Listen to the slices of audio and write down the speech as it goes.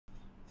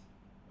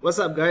What's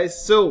up,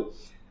 guys? So,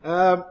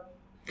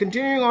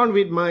 continuing on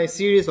with my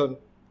series on,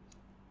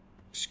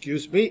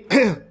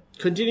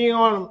 continuing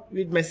on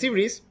with my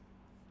series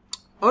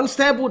on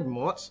stabwood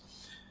mods.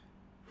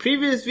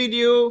 Previous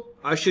video,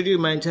 I showed you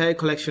my entire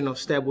collection of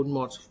stabwood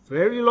mods.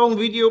 Very long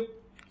video,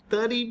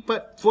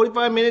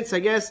 45 minutes,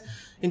 I guess,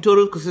 in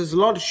total, because there's a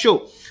lot to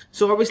show.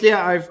 So obviously,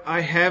 I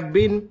have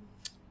been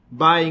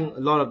buying a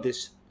lot of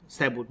these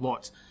stabwood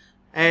mods,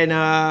 and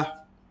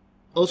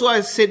also I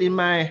said in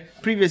my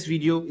previous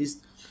video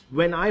is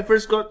when I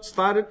first got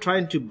started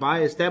trying to buy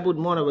a stabwood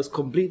mod, I was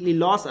completely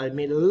lost. I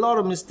made a lot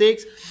of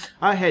mistakes.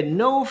 I had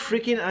no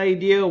freaking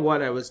idea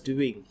what I was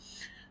doing.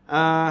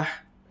 And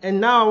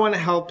now I want to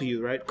help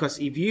you, right? Because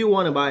if you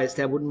want to buy a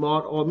stabwood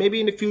mod, or maybe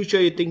in the future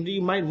you think that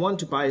you might want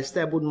to buy a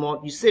stabwood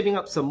mod, you're saving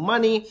up some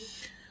money,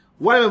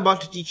 what I'm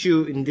about to teach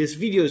you in this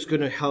video is going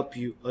to help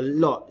you a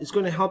lot. It's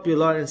going to help you a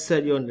lot and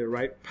set you on the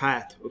right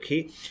path,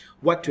 okay?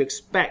 What to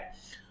expect.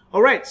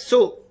 Alright,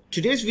 so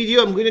today's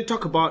video I'm going to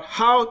talk about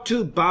how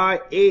to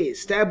buy a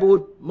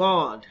stabwood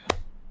mod.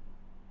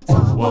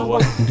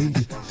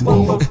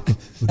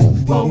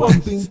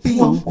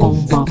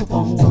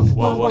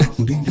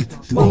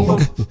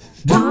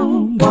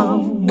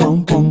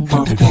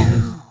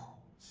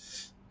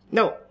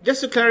 Now,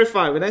 just to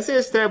clarify, when I say a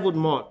stabwood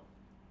mod,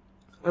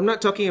 I'm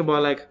not talking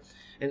about like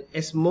an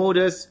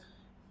Asmodeus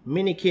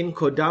Minikin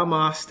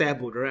Kodama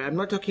stabwood, right? I'm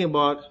not talking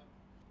about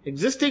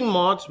existing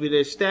mods with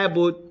a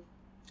stabwood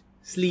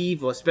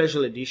sleeve or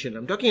special edition.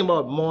 I'm talking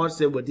about mods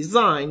that were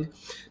designed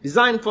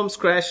from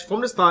scratch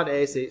from the start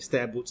as a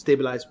stabwood,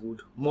 stabilized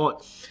wood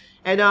mod.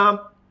 And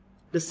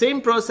the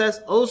same process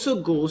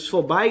also goes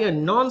for buying a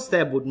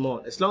non-stabwood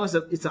mod, as long as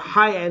it's a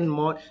high-end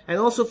mod, and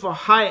also for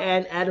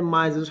high-end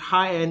atomizers,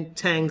 high-end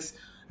tanks,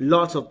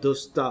 lots of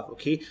those stuff,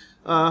 okay?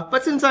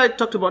 But since I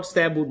talked about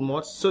stabwood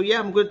mods, so yeah,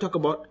 I'm going to talk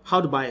about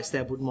how to buy a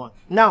stabwood mod.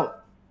 Now,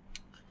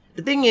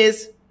 the thing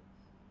is,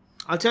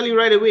 I'll tell you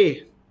right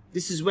away,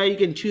 this is where you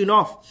can tune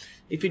off.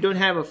 If you don't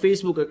have a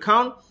Facebook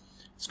account,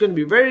 it's going to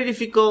be very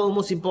difficult,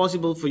 almost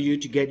impossible for you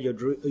to get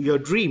your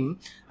dream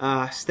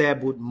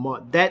stabwood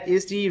mod. That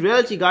is the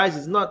reality, guys.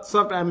 It's not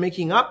something I'm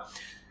making up.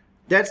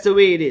 That's the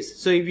way it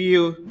is. So if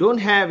you don't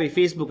have a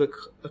Facebook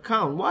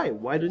account, why?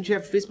 Why don't you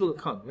have a Facebook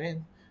account,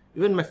 man?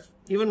 Even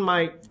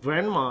my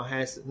grandma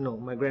has, no,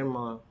 my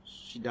grandma,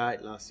 she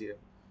died last year.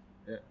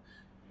 Yeah.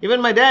 Even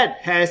my dad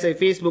has a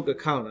Facebook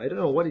account. I don't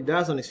know what he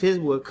does on his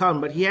Facebook account,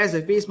 but he has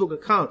a Facebook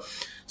account.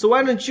 So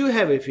why don't you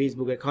have a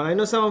Facebook account? I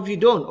know some of you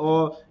don't,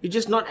 or you're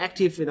just not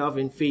active enough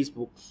in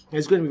Facebook.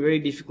 It's going to be very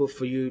difficult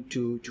for you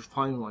to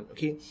find one,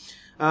 okay?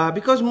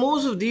 Because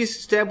most of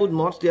these stabwood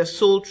mods, they are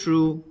sold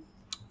through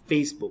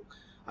Facebook,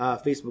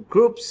 Facebook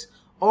groups,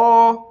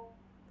 or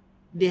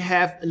they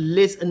have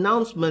list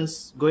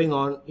announcements going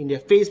on in their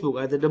Facebook,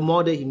 either the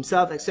modder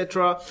himself,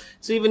 etc.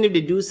 So even if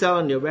they do sell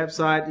on their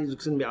website, it's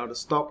going to be out of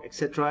stock,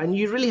 etc. And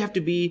you really have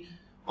to be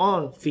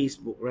on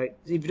Facebook, right?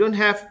 If you don't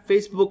have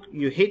Facebook,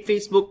 you hate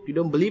Facebook, you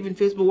don't believe in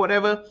Facebook,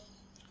 whatever,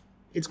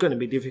 it's going to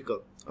be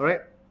difficult, all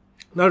right?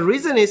 Now the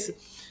reason is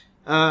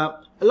a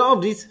lot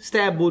of these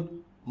stabwood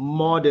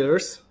mod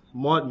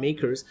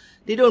makers,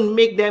 they don't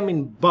make them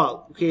in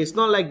bulk, okay? It's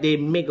not like they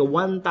make a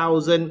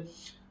 1,000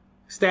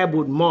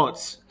 stabwood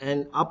mods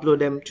and upload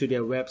them to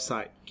their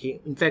website, okay?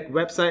 In fact,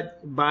 website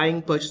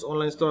buying purchase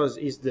online stores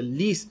is the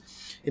least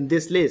in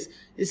this list.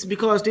 It's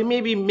because they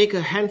maybe make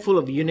a handful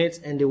of units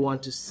and they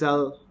want to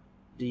sell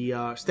the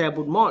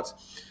stabwood mods.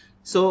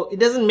 So it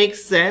doesn't make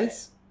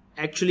sense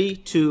actually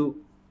to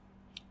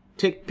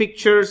take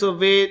pictures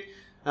of it,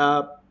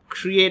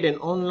 create an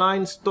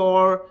online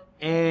store,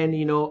 and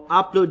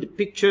upload the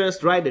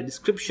pictures, write the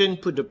description,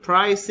 put the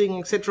pricing,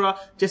 etc.,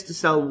 just to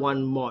sell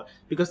one mod.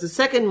 Because the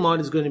second mod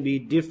is going to be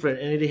different,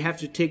 and they have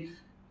to take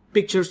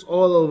pictures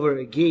all over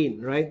again,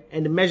 right?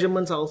 And the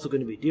measurements are also going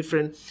to be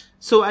different.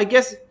 So I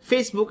guess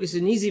Facebook is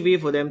an easy way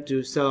for them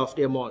to sell off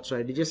their mods,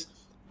 right? They just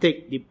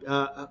take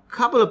a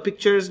couple of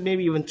pictures,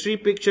 maybe even 3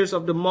 pictures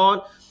of the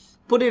mod,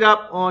 put it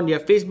up on their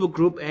Facebook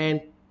group,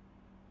 and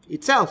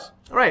it sells.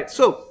 All right,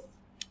 so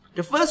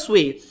the first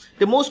way,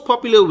 the most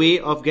popular way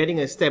of getting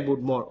a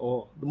stabwood mod,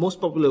 or the most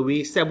popular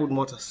way stabwood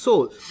mods are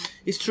sold,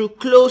 is through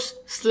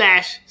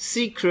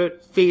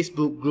closed/secret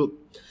Facebook group.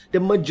 The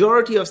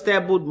majority of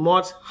stabwood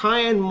mods,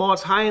 high-end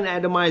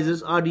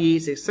atomizers,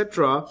 RDAs,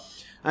 etc.,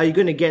 you're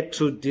going to get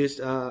through this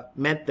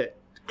method,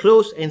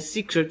 closed and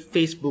secret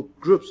Facebook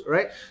groups,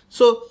 right?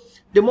 So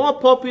the more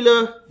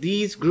popular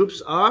these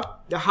groups are,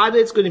 the harder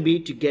it's going to be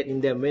to get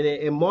in them. When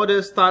a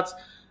modder starts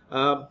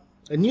a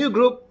new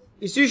group,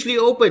 it's usually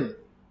open,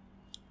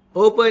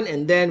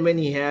 and then when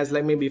he has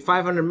like maybe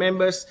 500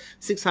 members,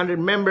 600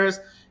 members,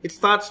 it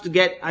starts to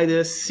get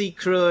either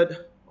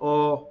secret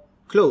or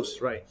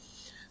closed, right?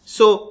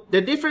 So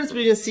the difference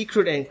between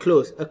secret and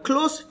closed, a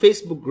closed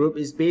Facebook group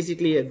is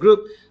basically a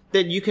group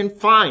that you can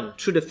find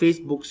through the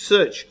Facebook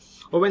search,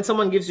 or when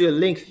someone gives you a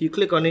link, you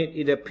click on it,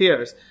 it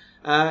appears,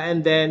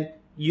 and then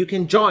you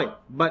can join.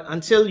 But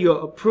until you're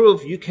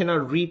approved, you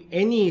cannot read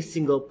any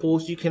single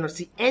post, you cannot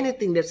see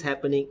anything that's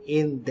happening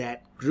in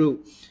that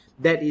group.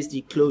 That is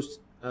the closed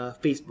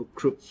Facebook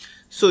group.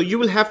 So you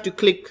will have to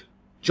click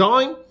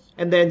join,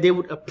 and then they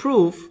would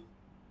approve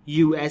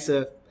you as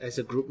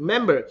a group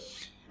member,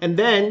 and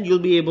then you'll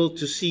be able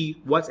to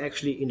see what's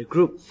actually in the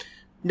group.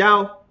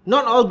 Now,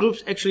 not all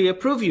groups actually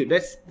approve you.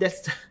 That's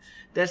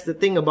the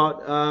thing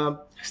about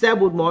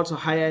stabwood mods or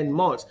higher-end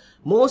mods.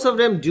 Most of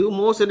them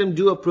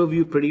do approve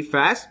you pretty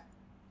fast,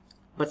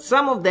 but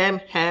some of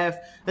them have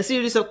a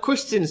series of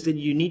questions that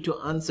you need to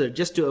answer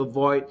just to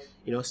avoid,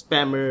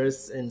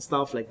 spammers and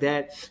stuff like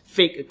that,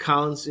 fake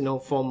accounts,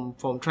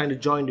 from trying to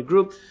join the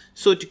group.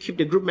 So to keep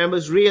the group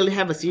members real, they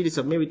have a series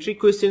of maybe 3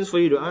 questions for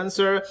you to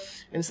answer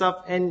and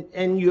stuff,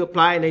 and you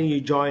apply, and then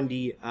you join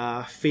the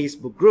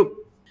Facebook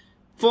group.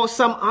 For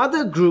some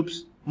other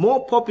groups,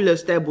 more popular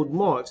stabwood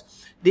mods,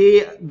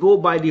 they go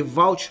by the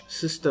vouch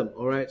system,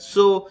 alright?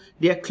 So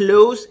they are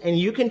closed, and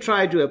you can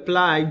try to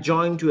apply,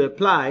 join to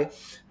apply,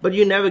 but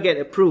you never get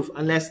approved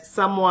unless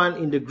someone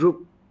in the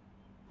group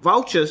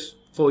vouches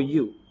for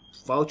you.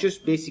 Vouchers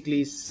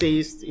basically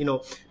says,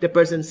 the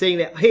person saying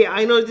that, hey,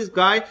 I know this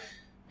guy,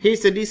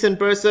 he's a decent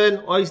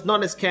person, or he's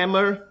not a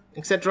scammer,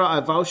 etc. I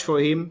vouch for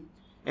him.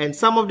 And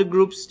some of the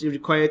groups, they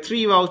require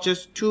 3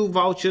 vouchers, 2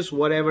 vouchers,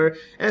 whatever.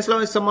 And as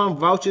long as someone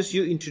vouches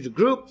you into the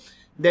group,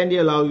 then they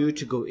allow you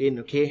to go in,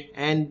 okay?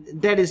 And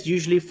that is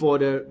usually for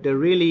the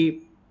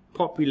really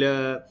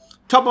popular,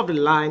 top of the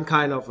line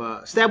kind of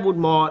stabwood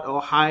mod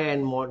or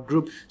high-end mod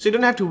group. So you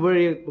don't have to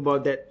worry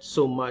about that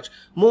so much.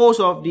 Most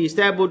of the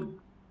stabwood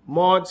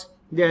mods,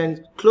 they're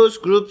in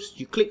closed groups.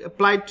 You click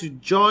apply to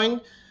join,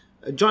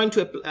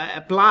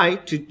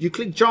 you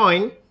click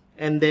join,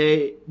 and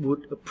they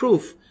would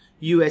approve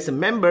you as a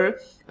member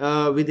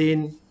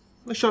within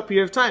a short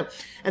period of time.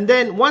 And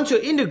then once you're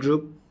in the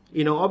group,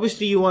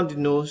 obviously you want to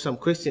know some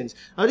questions.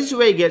 Now this is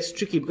where it gets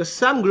tricky, because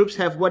some groups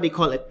have what they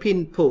call a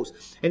pinned post,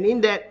 and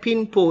in that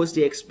pinned post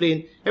they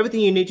explain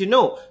everything you need to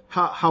know: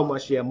 how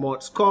much their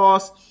mods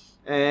cost,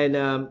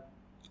 and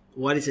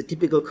what is a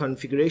typical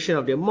configuration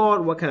of their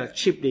mod, what kind of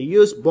chip they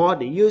use, board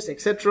they use,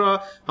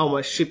 etc., how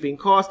much shipping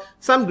costs.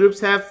 Some groups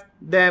have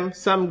them,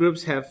 some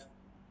groups have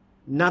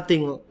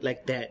nothing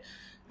like that.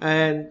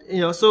 And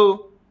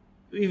so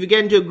if you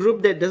get into a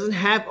group that doesn't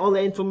have all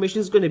the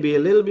information, it's going to be a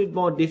little bit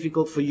more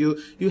difficult for you.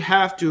 You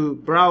have to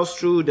browse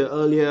through the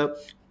earlier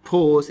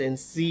posts and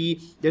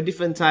see the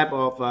different type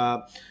of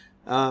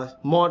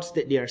mods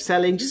that they are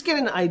selling. Just get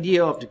an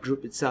idea of the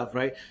group itself,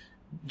 right?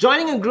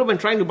 Joining a group and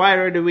trying to buy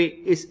right away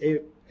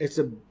it's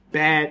a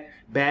bad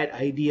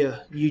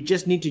idea. You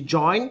just need to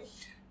join,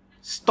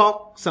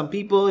 stalk some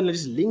people, and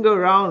just linger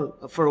around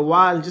for a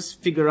while,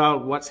 just figure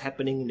out what's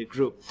happening in the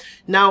group.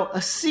 Now, a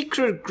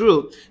secret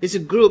group is a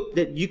group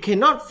that you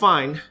cannot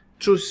find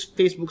through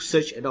Facebook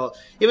search at all.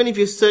 Even if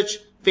you search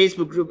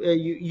Facebook group,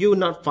 you will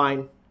not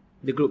find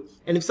the group.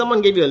 And if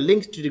someone gave you a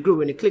link to the group,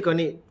 when you click on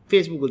it,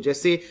 Facebook will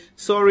just say,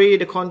 sorry,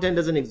 the content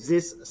doesn't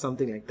exist,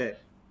 something like that.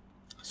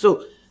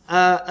 So,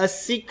 a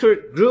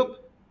secret group,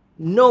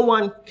 no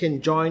one can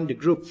join the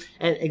group,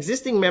 and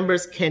existing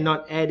members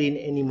cannot add in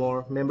any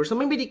more members. Or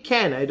maybe they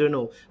can, I don't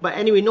know. But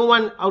anyway, no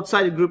one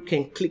outside the group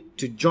can click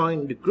to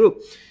join the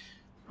group.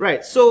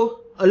 Right,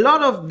 so a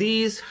lot of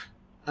these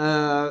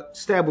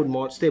stabwood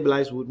mods,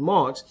 stabilized wood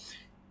mods,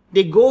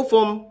 they go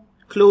from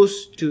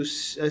closed to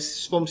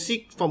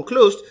from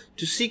closed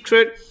to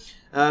secret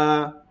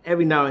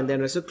every now and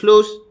then. So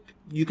closed,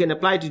 you can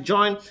apply to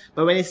join,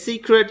 but when it's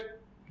secret,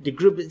 the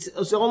group,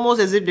 it's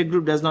almost as if the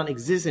group does not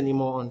exist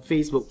anymore on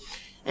Facebook.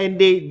 And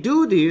they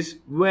do this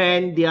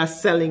when they are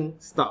selling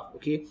stuff,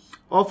 okay?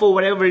 Or for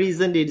whatever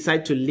reason, they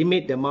decide to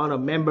limit the amount of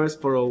members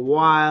for a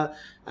while.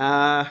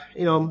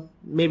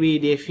 Maybe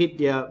they've hit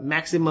their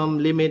maximum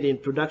limit in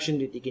production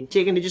that they can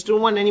take, and they just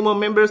don't want any more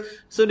members,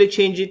 so they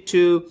change it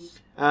to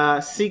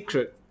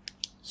secret.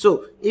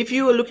 So if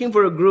you are looking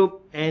for a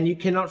group and you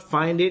cannot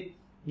find it,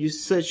 you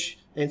search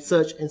and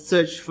search and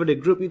search for the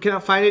group, you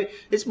cannot find it,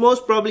 it's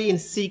most probably in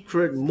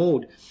secret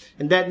mode.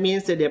 And that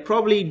means that they're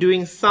probably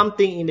doing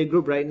something in the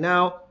group right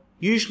now.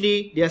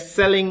 Usually they're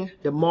selling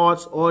the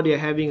mods, or they're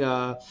having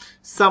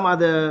some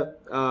other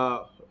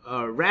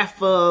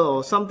raffle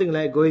or something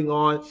like going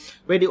on,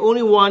 where they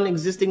only want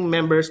existing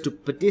members to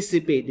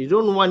participate. They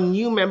don't want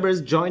new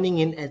members joining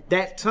in at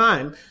that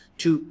time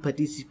to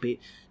participate.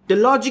 The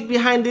logic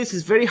behind this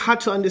is very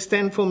hard to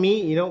understand for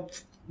me.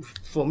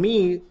 For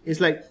me, it's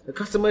like a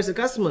customer is a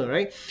customer,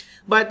 right?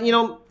 But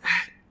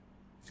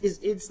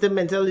it's the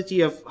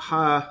mentality of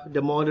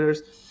the modders.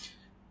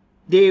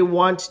 They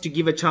want to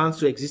give a chance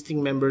to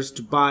existing members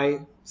to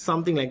buy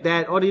something like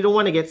that, or they don't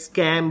want to get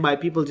scammed by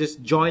people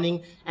just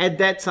joining at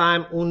that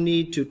time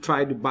only to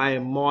try to buy a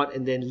mod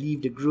and then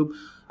leave the group.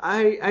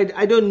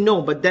 I don't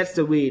know, but that's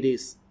the way it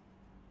is.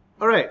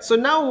 Alright, so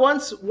now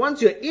once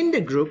you're in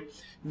the group,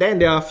 then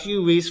there are a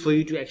few ways for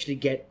you to actually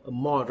get a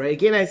mod, right?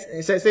 Again,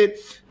 as I said,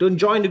 don't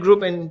join the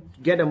group and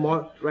get a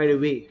mod right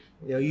away.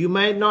 You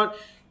might not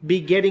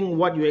be getting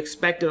what you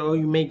expected, or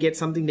you may get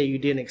something that you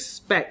didn't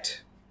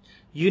expect.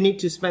 You need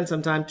to spend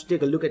some time to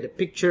take a look at the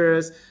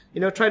pictures,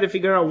 try to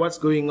figure out what's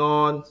going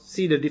on,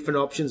 see the different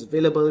options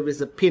available. If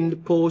it's a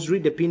pinned post,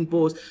 read the pinned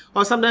post,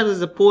 or sometimes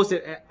there's a post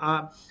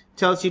that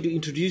tells you to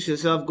introduce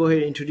yourself. Go ahead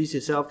and introduce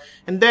yourself.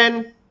 And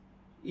then,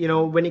 you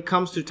know, when it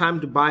comes to time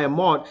to buy a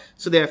mod,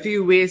 so there are a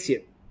few ways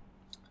here.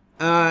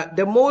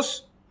 The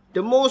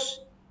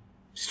most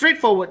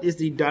straightforward is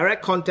the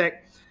direct contact.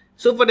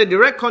 So for the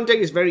direct contact,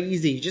 it's very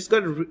easy. You just got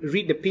to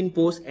read the pin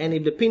post, and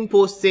if the pin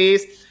post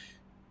says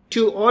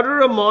to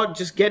order a mod,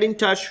 just get in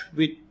touch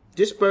with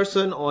this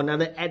person or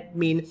another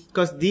admin,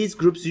 because these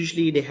groups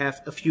usually they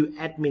have a few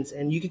admins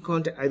and you can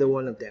contact either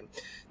one of them.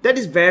 That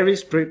is very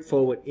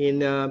straightforward. In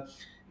the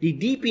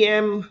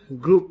DPM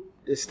group,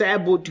 the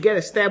stabwood, to get a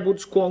stabwood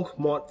squonk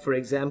mod, for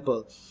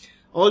example,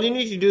 all you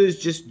need to do is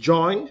just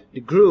join the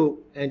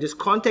group and just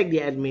contact the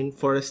admin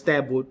for a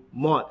stabwood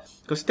mod,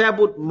 because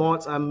stabwood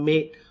mods are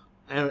made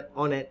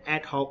on an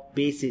ad hoc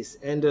basis.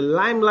 And the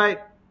Limelight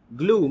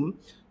Gloom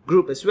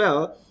group as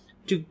well,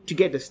 to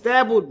get the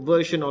stabwood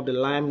version of the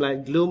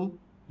Limelight Gloom,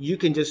 you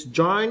can just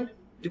join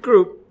the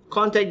group,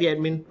 contact the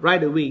admin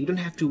right away. You don't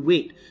have to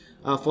wait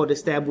for the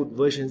stabwood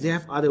versions. They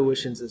have other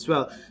versions as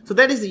well. So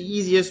that is the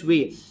easiest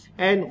way.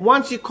 And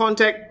once you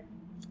contact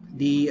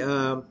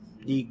the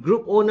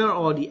group owner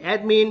or the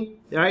admin,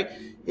 right,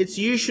 it's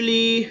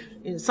usually,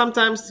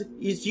 sometimes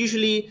it's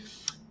usually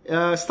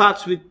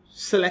starts with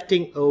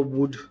selecting a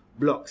wood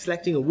block.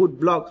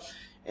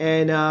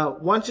 And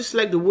once you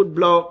select the wood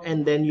block,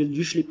 and then you'll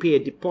usually pay a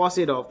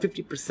deposit of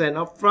 50%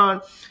 up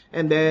front,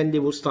 and then they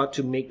will start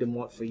to make the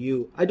mod for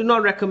you. I do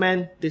not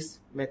recommend this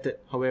method,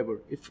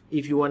 however,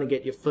 if you want to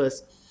get your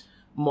first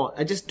mod.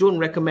 I just don't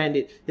recommend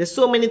it. There's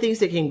so many things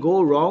that can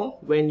go wrong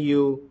when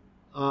you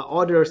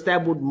order a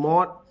stabwood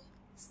mod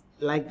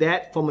like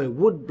that from a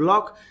wood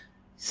block.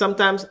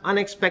 Sometimes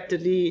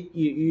unexpectedly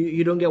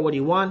you don't get what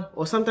you want,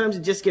 or sometimes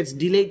it just gets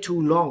delayed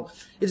too long.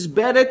 It's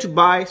better to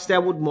buy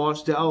stabwood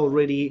mods that are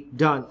already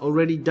done.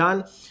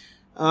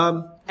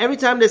 Every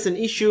time there's an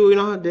issue, you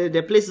know,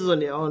 there are places on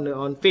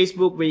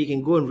Facebook where you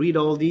can go and read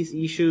all these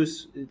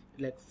issues,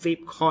 like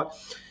Vape Hot.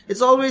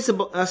 It's always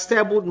about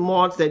stabwood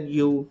mods that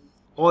you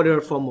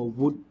order from a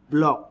wood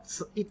block.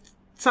 So it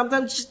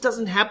sometimes just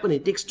doesn't happen.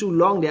 It takes too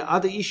long. There are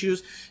other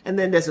issues, and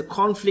then there's a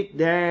conflict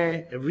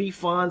there,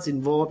 refunds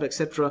involved,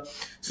 etc.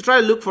 So try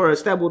to look for a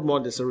stabwood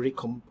mod that's already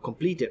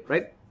completed,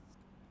 right?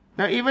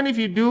 Now, even if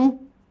you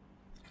do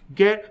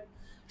get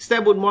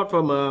stabwood mod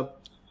from a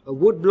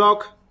wood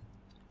block,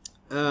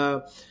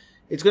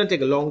 it's going to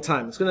take a long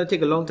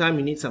time.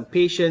 You need some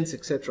patience,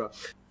 etc.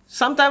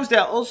 Sometimes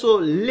there are also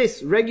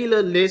lists,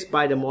 regular lists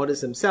by the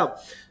modders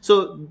themselves.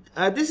 So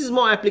this is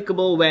more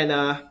applicable when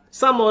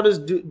some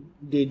modders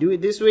do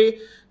it this way.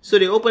 So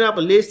they open up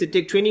a list, they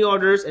take 20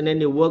 orders, and then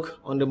they work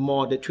on the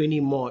 20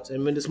 mods.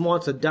 And when these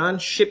mods are done,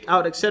 shipped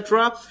out,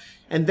 etc.,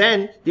 and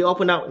then they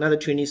open up another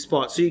 20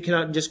 spots. So you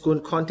cannot just go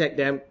and contact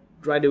them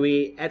right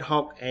away ad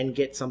hoc and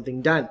get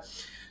something done.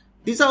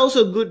 These are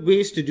also good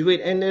ways to do it,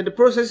 and the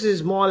process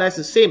is more or less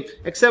the same,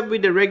 except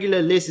with the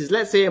regular list is,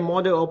 let's say a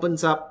modder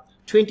opens up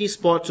 20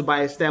 spots to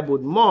buy a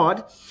stabwood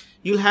mod.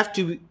 You'll have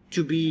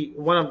to be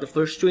one of the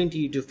first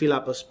 20 to fill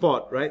up a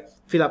spot, right?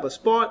 Fill up a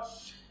spot,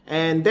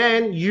 and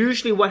then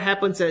usually what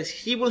happens is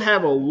he will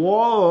have a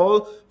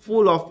wall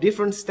full of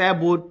different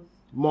stabwood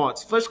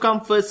mods. First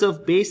come, first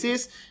serve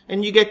basis,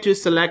 and you get to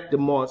select the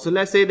mods. So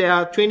let's say there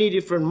are 20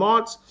 different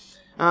mods,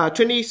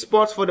 20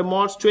 spots for the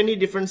mods, 20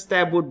 different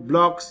stabwood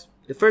blocks.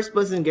 The first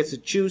person gets to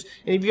choose,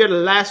 and if you're the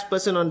last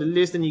person on the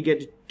list, then you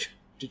get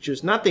to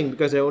choose nothing,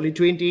 because there are only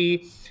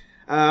 20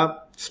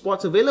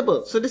 spots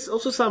available. So there's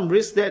also some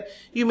risk that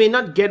you may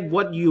not get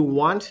what you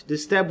want, the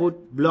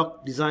stabwood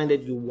block design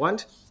that you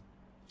want.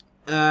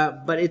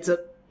 But it's a,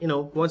 you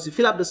know, once you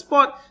fill up the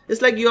spot,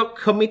 it's like you're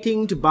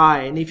committing to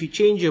buy. And if you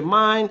change your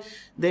mind,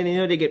 then, you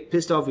know, they get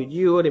pissed off with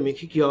you, or they may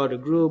kick you out of the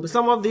group. But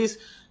some of these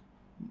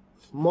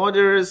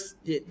modders,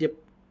 they're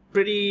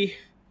pretty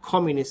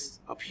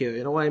communist up here,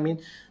 you know what I mean?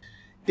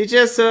 They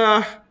just,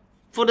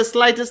 for the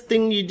slightest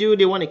thing you do,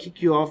 they want to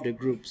kick you off the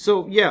group.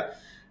 So yeah,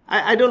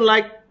 I don't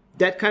like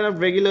that kind of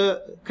regular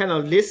kind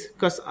of list,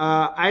 because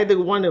I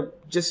either want to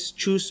just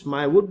choose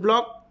my wood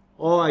block,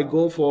 or I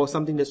go for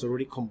something that's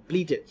already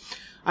completed.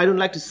 I don't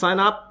like to sign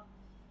up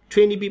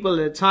 20 people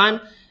at a time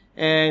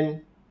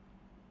and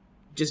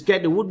just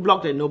get the wood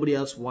block that nobody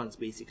else wants,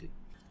 basically.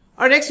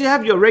 Alright, next you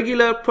have your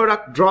regular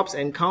product drops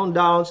and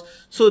countdowns.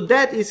 So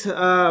that is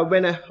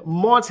when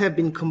mods have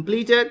been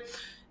completed.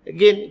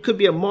 Again, it could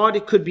be a mod,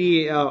 it could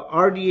be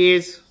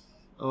RDAs,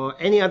 or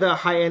any other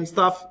high-end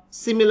stuff.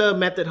 Similar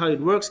method how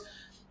it works.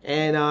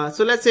 And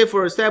so let's say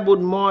for a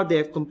stabwood mod, they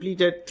have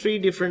completed 3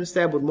 different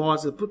stabwood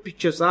mods. They'll put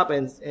pictures up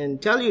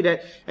and tell you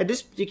that at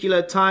this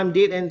particular time,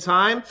 date and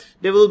time,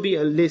 there will be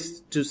a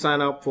list to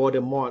sign up for the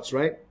mods,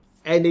 right?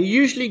 And they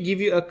usually give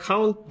you a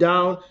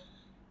countdown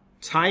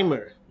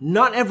timer.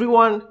 Not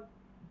everyone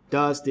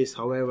does this,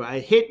 however. I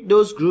hate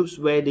those groups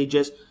where they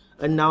just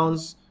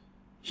announce,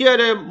 here are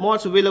the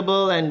mods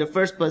available, and the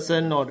first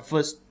person, or the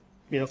first,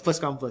 you know,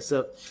 first come, first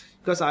serve,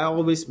 because I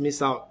always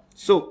miss out.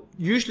 So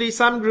usually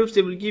some groups,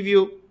 they will give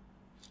you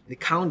the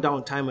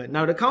countdown timer.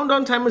 Now the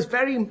countdown timer is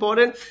very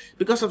important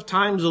because of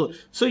time zone.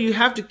 So you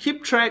have to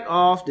keep track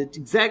of the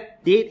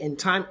exact date and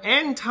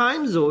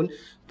time zone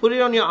put it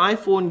on your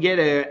iPhone, get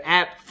an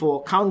app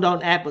for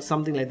countdown app or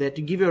something like that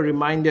to give you a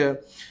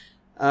reminder,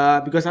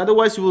 because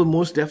otherwise you will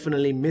most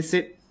definitely miss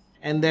it.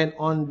 And then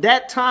on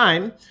that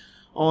time,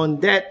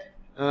 on that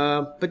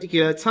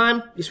particular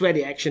time is where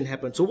the action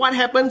happens. So what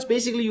happens?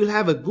 Basically, you'll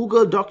have a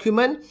Google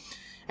document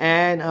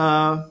and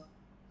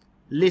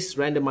list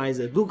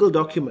randomizer, Google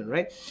document,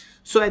 right?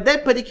 So at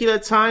that particular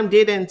time,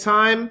 date and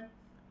time,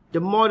 the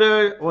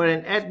modder or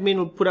an admin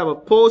will put up a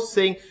post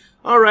saying,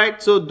 all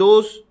right, so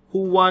those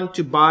who want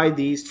to buy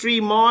these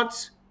 3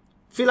 mods,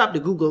 fill up the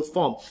Google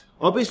form.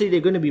 Obviously, they're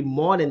going to be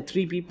more than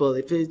 3 people.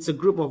 If it's a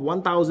group of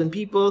 1,000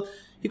 people,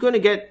 you're going to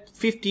get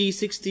 50,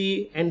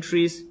 60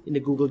 entries in the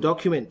Google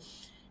document.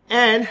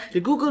 And the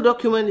Google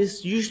document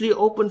is usually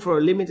open for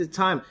a limited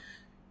time.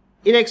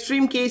 In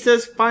extreme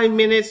cases, 5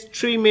 minutes,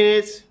 3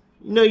 minutes,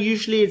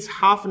 usually it's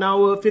half an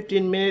hour,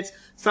 15 minutes.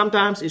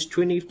 Sometimes it's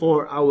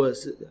 24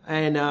 hours.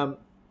 And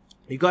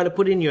you got to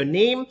put in your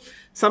name.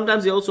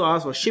 Sometimes they also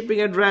ask for shipping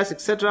address,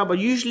 etc. But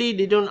usually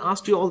they don't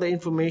ask you all the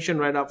information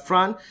right up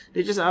front.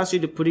 They just ask you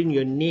to put in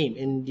your name,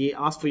 and they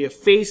ask for your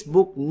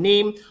Facebook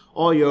name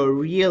or your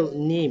real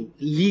name,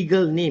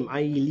 legal name,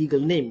 i.e. legal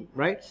name,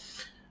 right?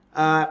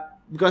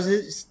 Because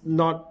it's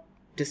not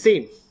the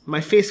same.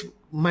 My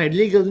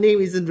legal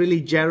name isn't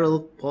really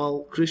Gerald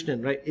Paul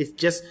Krishnan, right? It's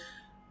just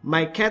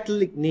my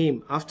Catholic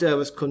name after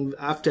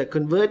I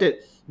converted.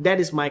 That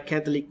is my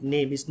Catholic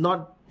name. It's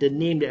not the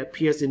name that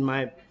appears in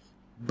my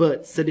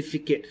birth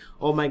certificate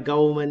or my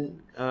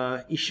government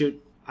issued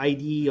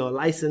ID or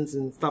license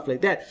and stuff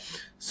like that.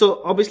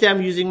 So obviously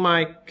I'm using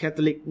my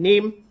Catholic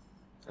name,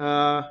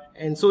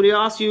 and so they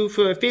ask you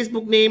for a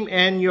Facebook name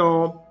and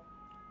your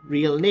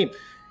real name.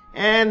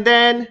 And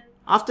then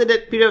after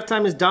that period of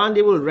time is done,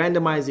 they will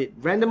randomize it.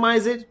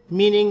 Randomize it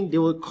meaning they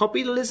will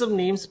copy the list of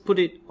names, put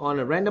it on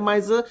a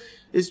randomizer.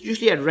 It's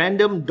usually at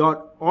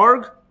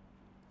random.org.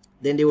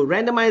 Then they will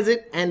randomize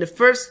it, and the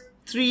first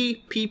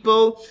 3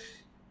 people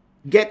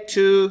get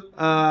to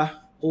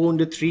own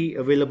the 3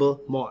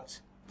 available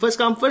mods. First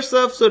come, first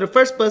serve. So the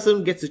first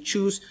person gets to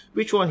choose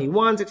which one he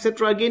wants,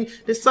 etc. Again,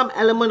 there's some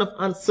element of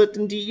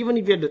uncertainty. Even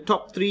if you're the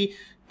top 3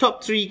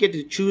 get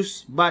to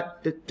choose,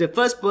 but the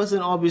first person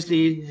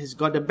obviously has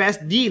got the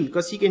best deal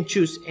because he can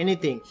choose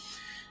anything.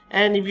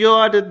 And if you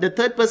are the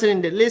third person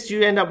in the list,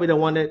 you end up with the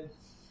one that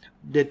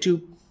the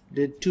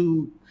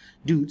two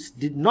dudes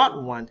did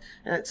not want.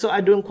 So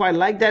I don't quite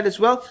like that as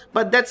well,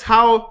 but that's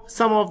how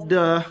some of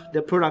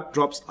the product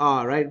drops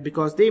are, right?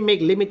 Because they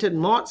make limited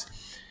mods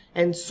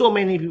and so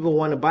many people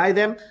want to buy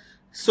them,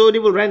 so they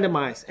will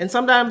randomize. And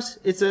sometimes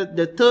it's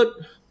the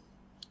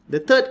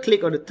third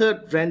click or the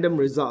third random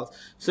result.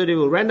 So they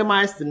will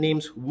randomize the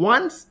names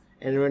once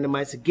and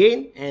randomize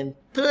again and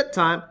third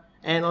time.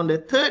 And on the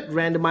third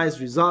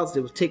randomized results,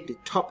 they will take the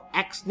top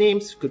X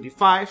names. Could be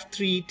 5,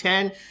 3,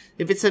 10.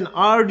 If it's an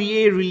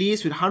RDA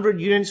release with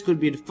 100 units, could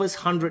be the first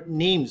 100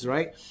 names,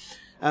 right?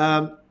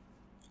 And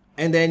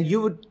then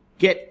you would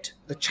get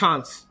a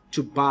chance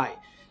to buy.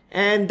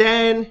 And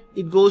then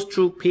it goes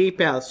through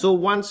PayPal. So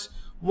once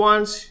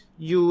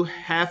you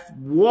have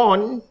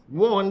won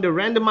the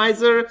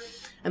randomizer,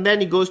 and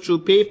then it goes through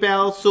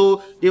PayPal,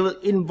 so they will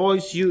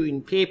invoice you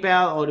in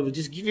PayPal, or they will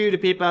just give you the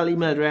PayPal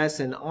email address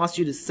and ask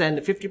you to send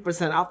 50%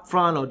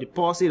 upfront or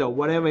deposit or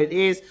whatever it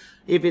is,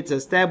 if it's a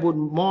stabwood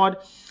mod.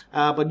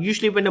 But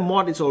usually when the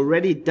mod is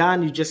already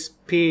done, you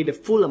just pay the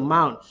full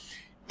amount.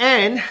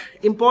 And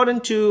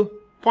important to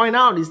point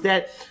out is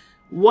that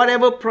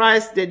whatever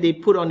price that they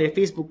put on their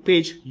Facebook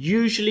page,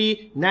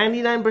 usually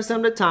 99%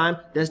 of the time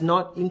does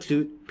not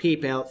include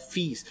PayPal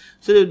fees.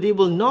 So they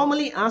will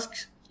normally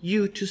ask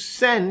you to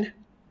send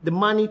the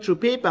money through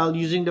PayPal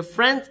using the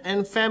friends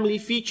and family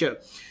feature.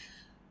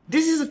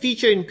 This is a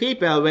feature in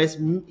PayPal where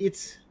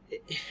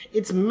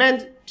it's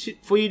meant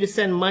for you to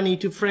send money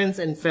to friends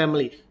and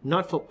family,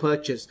 not for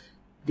purchase.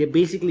 They're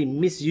basically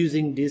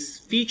misusing this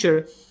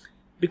feature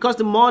because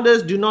the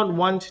modders do not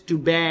want to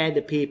bear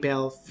the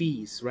PayPal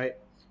fees, right?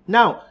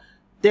 Now,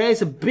 there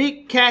is a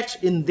big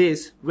catch in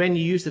this when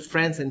you use the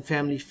friends and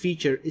family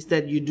feature, is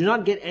that you do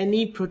not get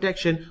any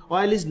protection,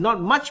 or at least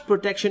not much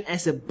protection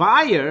as a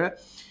buyer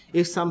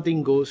if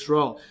something goes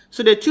wrong.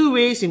 So there are 2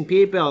 ways in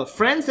PayPal: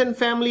 friends and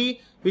family,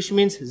 which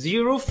means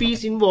 0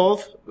 fees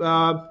involved,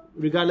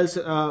 regardless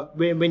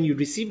when you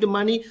receive the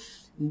money.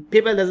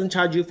 PayPal doesn't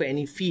charge you for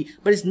any fee,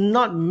 but it's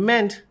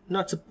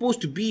not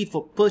supposed to be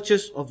for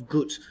purchase of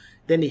goods.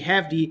 Then they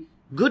have the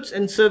goods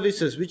and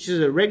services, which is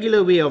a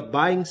regular way of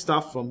buying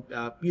stuff from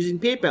using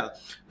PayPal,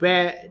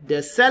 where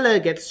the seller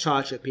gets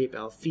charged a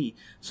PayPal fee.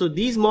 So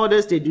these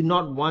modders, they do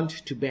not want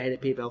to bear the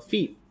PayPal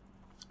fee.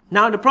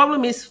 Now the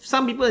problem is,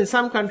 some people in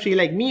some country,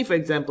 like me for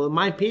example,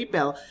 my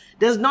PayPal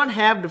does not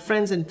have the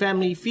friends and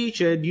family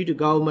feature due to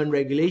government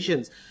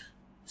regulations.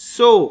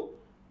 So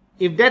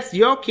if that's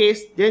your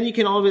case, then you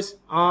can always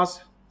ask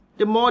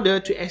the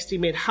modder to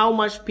estimate how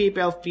much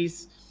PayPal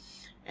fees,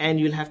 and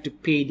you'll have to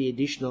pay the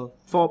additional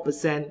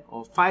 4%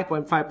 or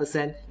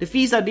 5.5%. The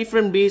fees are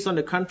different based on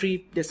the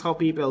country. That's how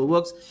PayPal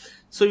works.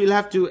 So you'll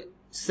have to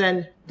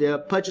send the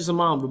purchase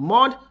amount of the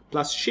mod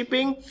plus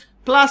shipping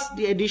plus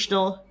the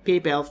additional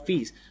PayPal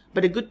fees.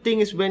 But the good thing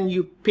is when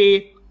you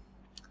pay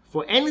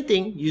for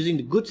anything using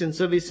the goods and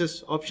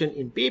services option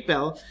in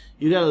PayPal,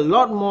 you get a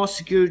lot more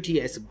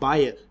security as a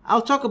buyer.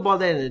 I'll talk about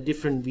that in a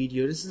different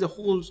video. This is a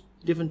whole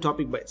different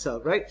topic by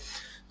itself, right?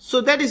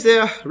 So that is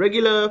the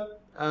regular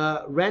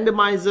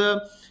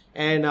randomizer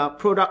and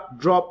product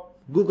drop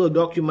Google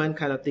document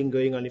kind of thing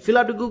going on. You fill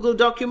out the Google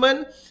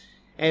document,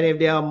 and if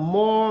there are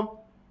more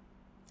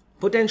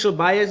potential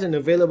buyers and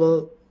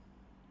available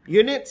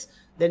units,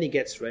 then it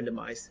gets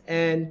randomized,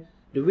 and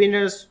the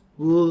winners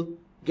will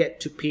get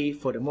to pay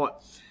for the mod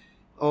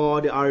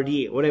or the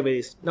RDA, whatever it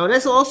is. Now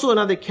there's also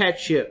another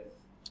catch here.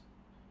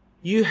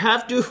 You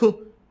have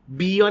to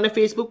be on a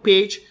Facebook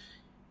page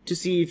to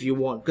see if you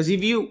won, because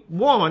if you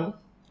won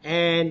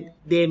and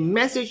they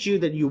message you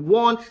that you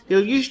won,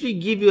 they'll usually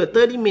give you a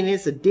 30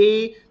 minutes a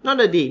day,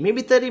 not a day,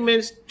 maybe 30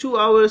 minutes, 2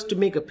 hours to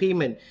make a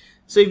payment.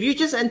 So if you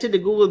just enter the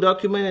Google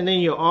document and then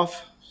you're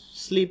off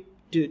sleep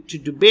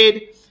to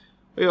bed,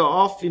 or you're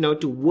off,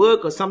 to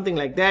work or something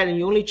like that, and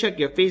you only check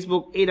your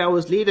Facebook 8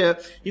 hours later,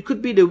 you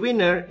could be the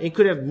winner and you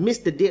could have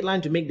missed the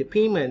deadline to make the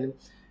payment.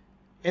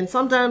 And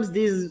sometimes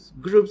these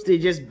groups, they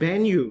just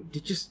ban you.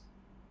 They just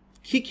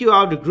kick you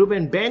out of the group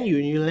and ban you,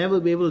 and you'll never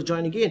be able to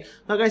join again.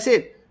 Like I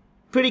said,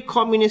 pretty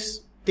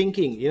communist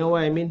thinking, you know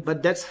what I mean?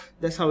 But that's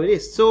how it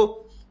is.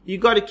 So you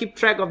got to keep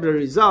track of the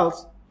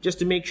results just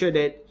to make sure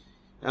that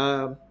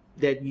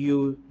that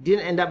you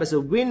didn't end up as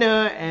a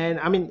winner, and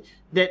I mean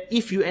that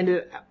if you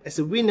ended up as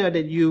a winner,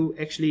 that you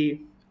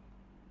actually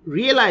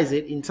realize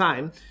it in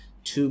time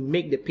to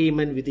make the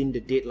payment within the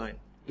deadline.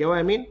 Get what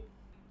I mean?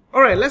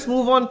 Alright, let's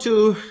move on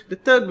to the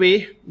third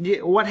way.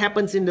 What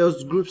happens in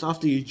those groups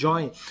after you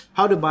join.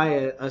 How to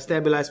buy a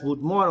stabilized wood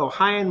mod, or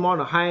high-end mod,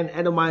 or high-end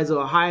atomizer,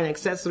 or high-end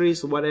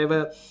accessories, or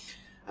whatever.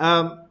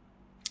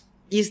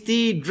 Is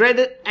the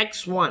dreaded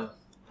X1.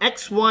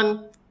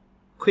 X1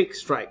 quick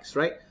strikes,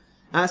 right?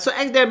 So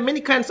there are many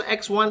kinds of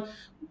X1.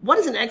 What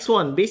is an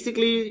X1?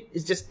 Basically,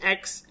 it's just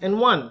X and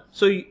 1.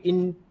 So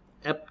in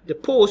the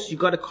post, you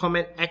got to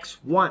comment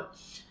X1.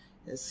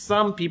 And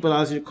some people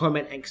ask you to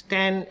comment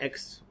X10,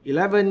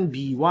 X11,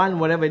 B1,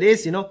 whatever it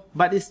is,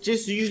 But it's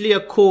just usually a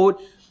code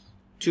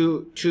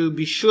to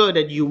be sure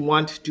that you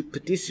want to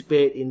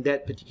participate in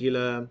that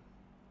particular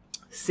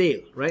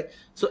sale, right?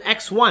 So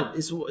X1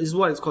 is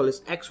what it's called. It's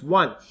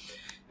X1.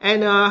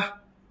 And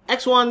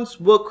X1s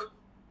work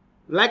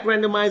like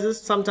randomizers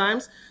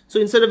sometimes. So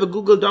instead of a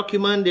Google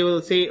document, they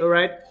will say, all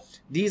right,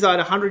 these are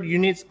the 100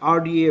 units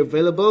RDA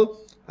available,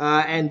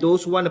 and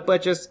those who want to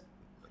purchase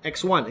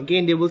X1.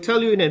 Again, they will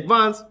tell you in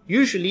advance,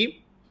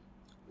 usually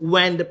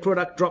when the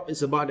product drop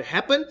is about to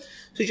happen.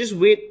 So just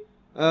wait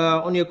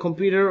on your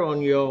computer,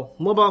 on your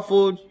mobile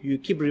phone, you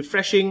keep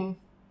refreshing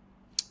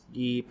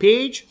the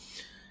page,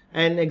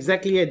 and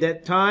exactly at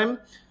that time,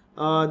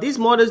 these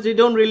models, they're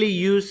not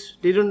really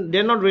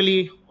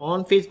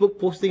on Facebook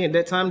posting at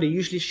that time. They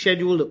usually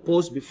schedule the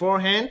post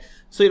beforehand,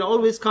 so it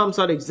always comes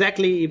out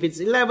exactly. If it's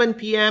 11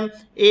 p.m.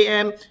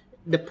 a.m.,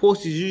 the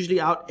post is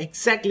usually out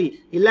exactly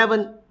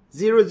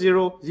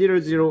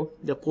 11:00,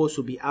 the post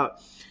will be out.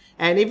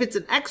 And if it's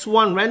an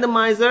X1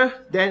 randomizer,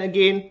 then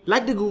again,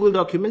 like the Google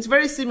documents,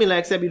 very similar,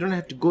 except you don't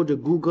have to go to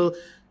Google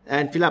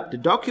and fill up the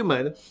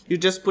document. You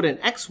just put an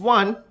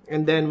X1,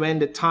 and then when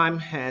the time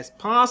has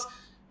passed,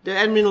 the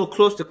admin will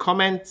close the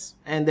comments,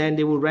 and then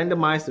they will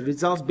randomize the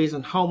results based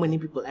on how many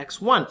people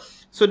X1.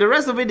 So the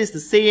rest of it is the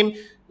same,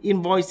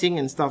 invoicing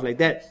and stuff like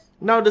that.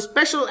 Now the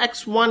special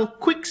X1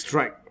 quick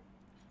strike.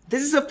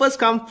 This is a first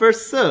come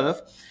first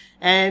serve,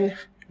 and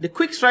the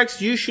quick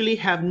strikes usually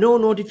have no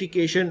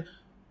notification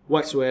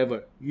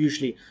whatsoever,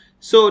 usually.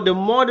 So the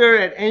modder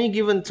at any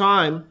given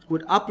time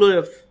would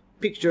upload a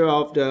picture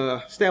of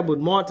the stabwood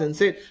mods and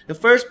say, the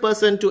first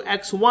person to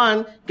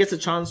X1 gets a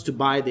chance to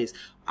buy this.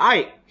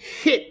 I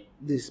hate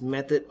this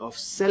method of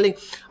selling.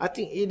 I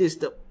think it is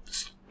the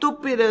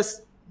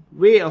stupidest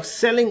way of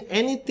selling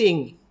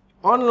anything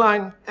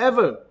online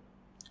ever.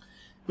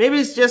 Maybe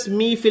it's just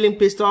me feeling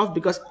pissed off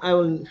because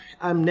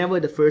I'm never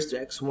the first to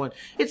X1.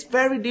 It's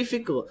very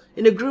difficult.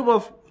 In a group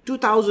of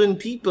 2,000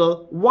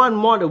 people, one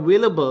mod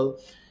available,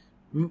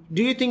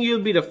 do you think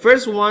you'll be the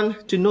first one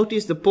to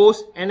notice the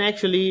post and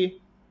actually,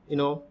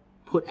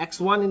 put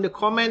X1 in the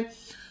comment?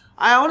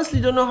 I honestly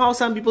don't know how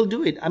some people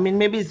do it. I mean,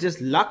 maybe it's just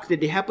luck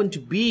that they happen to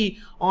be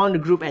on the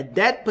group at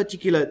that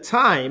particular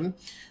time,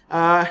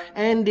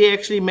 and they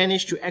actually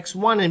managed to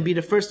X1 and be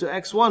the first to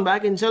X1. But I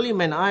can tell you,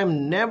 man, I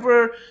am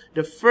never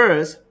the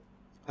first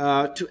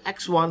to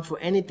X1 for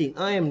anything.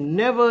 I am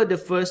never the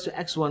first to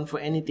X1 for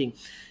anything.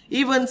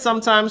 Even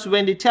sometimes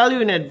when they tell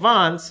you in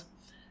advance,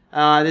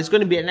 there's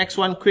going to be an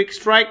X1 quick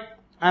strike,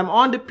 I'm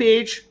on the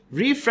page,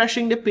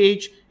 refreshing the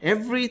page.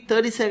 Every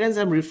 30 seconds,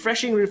 I'm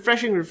refreshing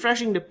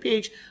the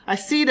page. I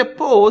see the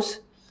post,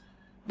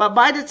 but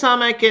by the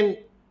time I can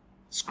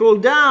scroll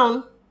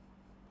down,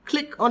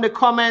 click on the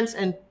comments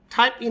and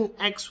type in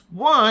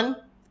X1,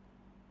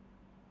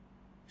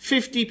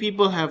 50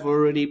 people have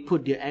already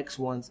put their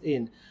X1s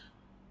in.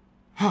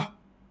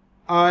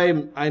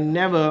 I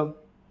never,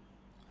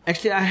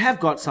 actually I have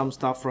got some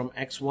stuff from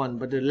X1,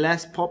 but the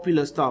less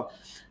popular stuff.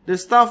 the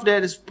stuff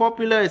that is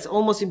popular, it's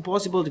almost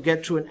impossible to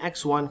get through an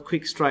X1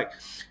 quick strike.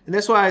 And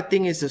that's why I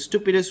think it's the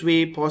stupidest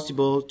way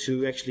possible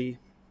to actually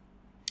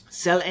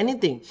sell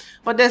anything.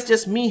 But that's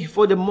just me.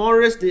 For the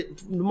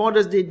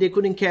modders, they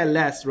couldn't care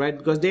less, right?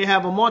 Because they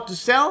have a mod to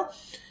sell,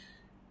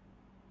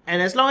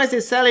 and as long as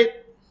they sell it,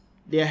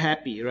 they're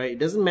happy, right? It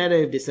doesn't matter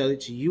if they sell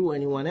it to you or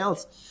anyone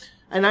else.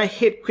 And I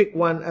hate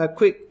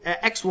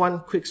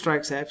X1 quick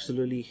strikes. I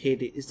absolutely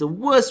hate it. It's the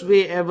worst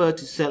way ever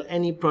to sell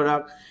any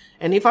product.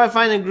 And if I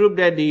find a group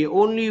that the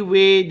only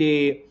way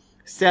they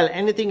sell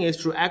anything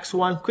is through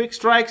X1 quick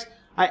strikes,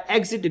 I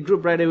exit the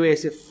group right away. I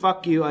say,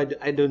 fuck you, I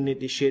don't need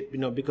this shit, you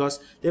know, because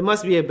there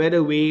must be a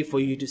better way for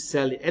you to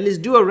sell it. At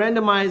least do a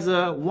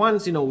randomizer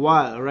once in a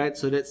while, right?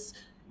 So that's,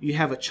 you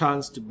have a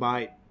chance to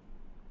buy it.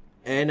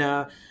 And,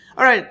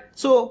 alright,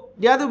 so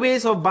the other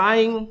ways of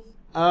buying,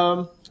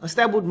 a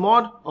stabwood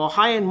mod or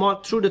high-end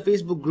mod through the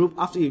Facebook group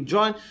after you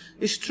join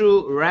is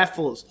through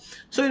raffles.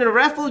 So in a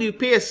raffle, you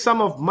pay a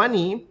sum of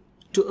money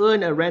to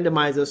earn a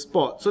randomizer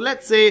spot. So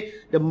let's say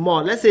the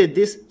mod, let's say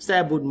this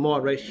stabwood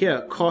mod right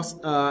here costs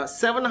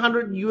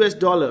 $700 US,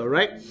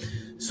 right?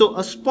 So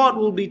a spot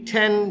will be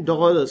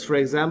 $10, for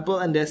example,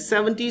 and there's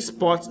 70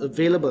 spots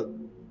available.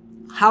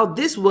 How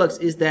this works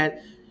is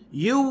that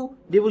they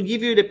will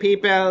give you the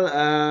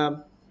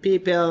PayPal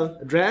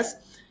address,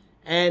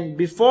 and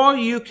before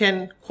you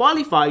can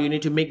qualify, you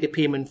need to make the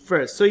payment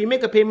first. So you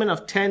make a payment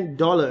of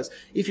 $10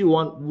 if you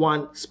want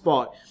one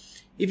spot.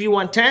 If you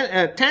want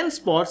 10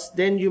 spots,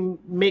 then you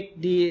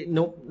make the,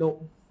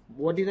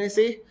 what did I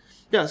say?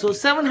 Yeah, so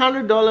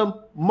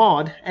 $700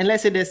 mod, and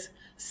let's say there's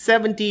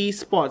 70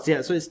 spots.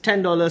 Yeah, so it's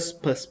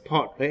 $10 per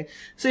spot, right?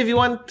 So if you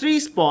want 3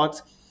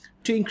 spots,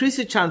 to increase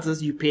your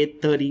chances, you pay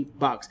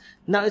 $30.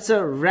 Now it's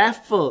a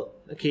raffle.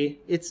 Okay,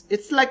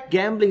 it's like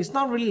gambling. It's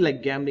not really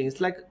like gambling. It's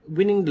like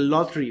winning the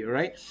lottery,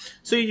 right?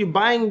 So you're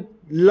buying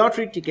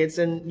lottery tickets,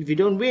 and if you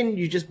don't win,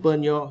 you just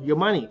burn your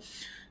money.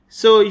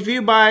 So if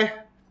you buy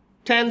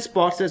 10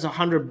 spots, that's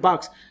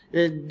 $100.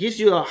 It gives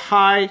you a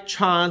high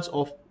chance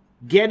of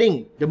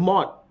getting the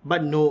mod,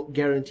 but no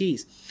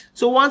guarantees.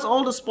 So once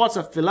all the spots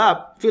are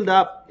filled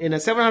up in a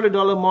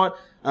 $700 mod,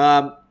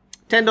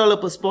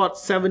 $10 per spot,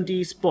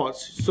 70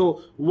 spots.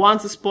 So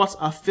once the spots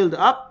are filled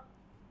up,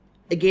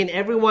 again,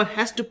 everyone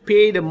has to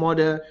pay the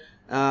modder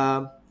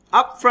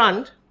up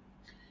front,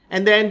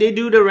 and then they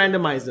do the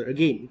randomizer.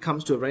 Again, it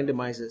comes to a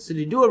randomizer. So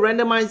they do a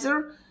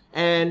randomizer,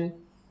 and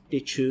they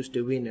choose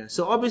the winner.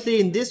 So obviously,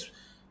 in this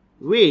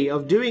way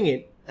of doing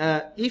it,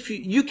 if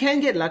you can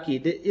get lucky,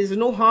 there is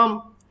no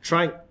harm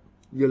trying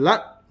your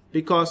luck,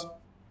 because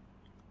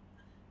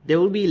there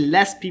will be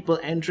less people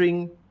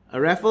entering a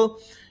raffle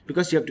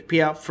because you have to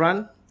pay up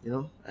front, you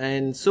know.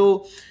 And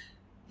so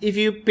if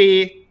you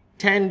pay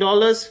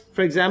 $10,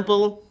 for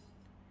example,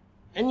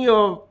 and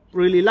you're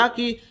really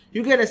lucky,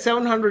 you get a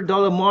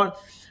 $700 mod.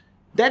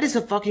 That is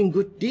a fucking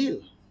good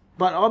deal.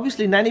 But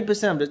obviously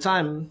 90% of the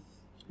time,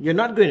 you're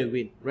not going to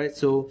win, right?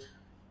 So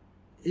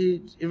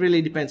it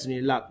really depends on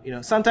your luck. You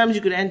know, sometimes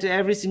you could enter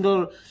every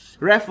single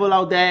raffle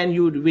out there and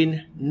you would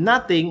win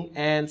nothing,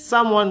 and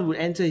someone would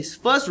enter his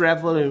first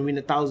raffle and win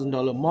a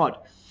 $1,000 mod.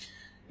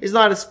 It's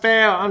not as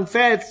fair or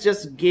unfair. It's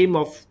just a game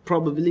of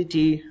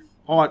probability,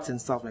 odds, and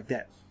stuff like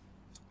that.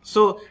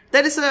 So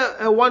that is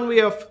a one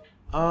way of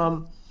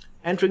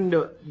entering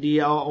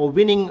or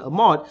winning a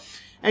mod,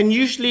 and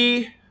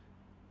usually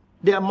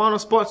the amount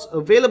of spots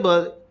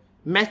available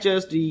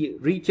matches the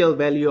retail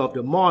value of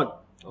the mod,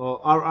 or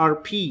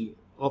RRP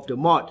of the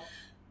mod.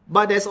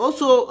 But there's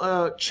also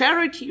a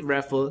charity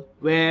raffle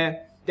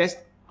where there's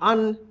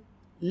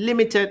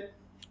unlimited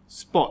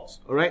spots.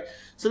 All right.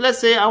 So let's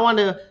say I want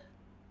to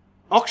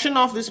auction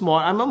off this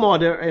mod. I'm a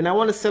modder and I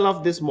want to sell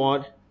off this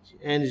mod,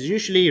 and it's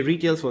usually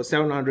retails for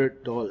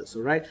 $700,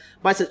 all right?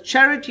 But it's a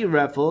charity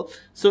raffle,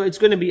 so it's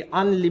going to be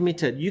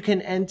unlimited. You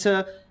can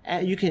enter,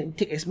 you can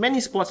take as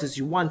many spots as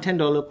you want,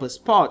 $10 per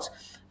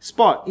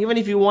spot. Even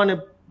if you want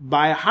to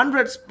buy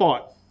 100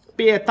 spot,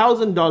 pay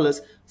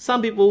 $1,000,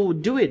 some people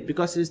would do it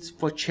because it's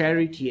for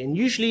charity. And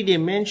usually they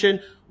mention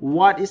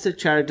what is a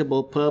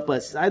charitable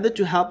purpose. It's either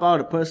to help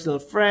out a personal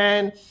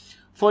friend,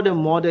 for the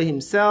modder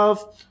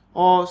himself,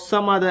 or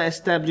some other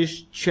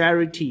established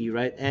charity,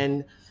 right?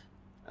 And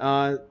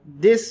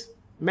this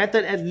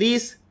method, at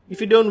least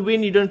if you don't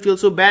win, you don't feel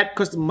so bad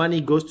because the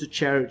money goes to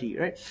charity,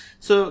 right?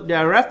 So there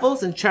are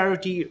raffles and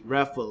charity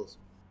raffles.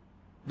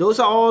 Those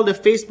are all the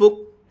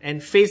Facebook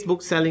and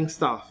Facebook selling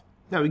stuff.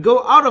 Now we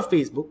go out of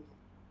Facebook.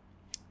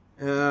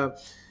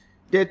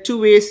 There are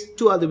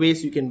two other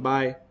ways you can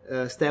buy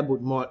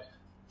stabwood mod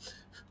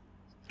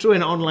through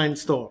an online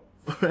store,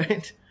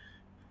 right?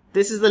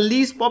 This is the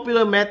least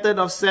popular method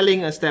of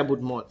selling a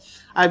stabwood mod.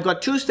 I've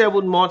got 2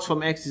 stabwood mods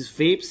from Axis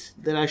Vapes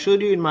that I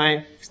showed you in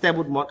my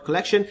stabwood mod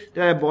collection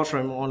that I bought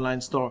from an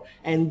online store.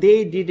 And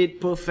they did it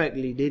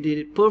perfectly.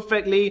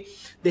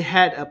 They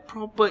had a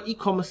proper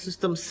e-commerce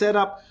system set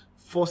up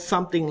for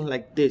something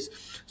like this.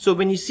 So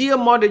when you see a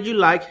mod that you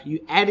like,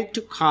 you add it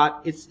to cart,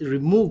 it's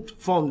removed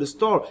from the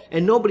store,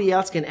 and nobody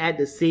else can add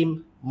the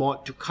same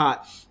mod to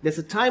cart. There's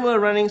a timer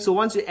running, so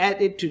once you add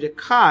it to the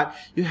cart,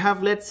 you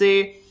have, let's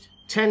say,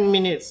 10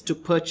 minutes to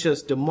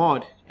purchase the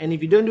mod. And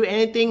if you don't do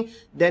anything,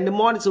 then the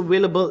mod is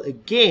available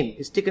again.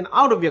 It's taken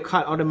out of your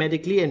cart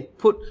automatically and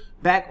put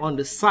back on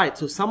the site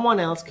so someone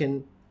else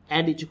can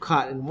add it to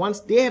cart. And once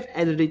they have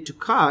added it to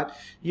cart,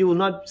 you will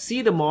not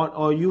see the mod,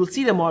 or you will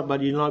see the mod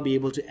but you will not be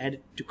able to add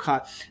it to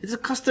cart. It's a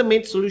custom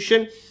made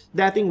solution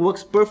that I think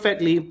works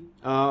perfectly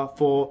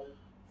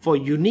for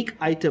unique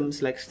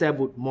items like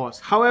stabwood mods.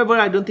 However,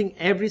 I don't think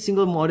every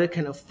single modder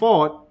can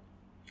afford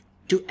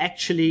to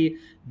actually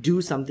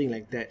do something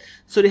like that.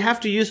 So they have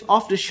to use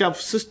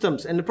off-the-shelf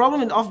systems. And the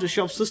problem with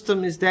off-the-shelf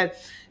system is that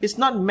it's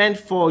not meant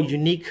for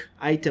unique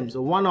items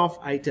or one-off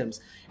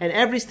items. And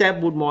every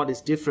stabwood mod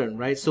is different,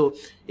 right? So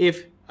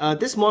if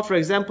this mod, for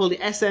example, the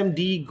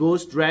SMD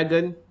Ghost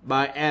Dragon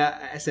by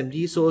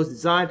SMD Source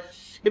Design,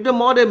 if the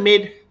modder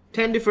made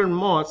 10 different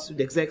mods with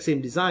the exact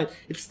same design,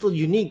 it's still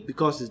unique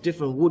because it's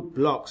different wood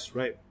blocks,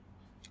 right?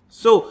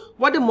 So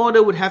what the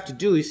modder would have to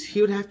do is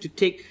he would have to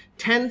take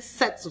 10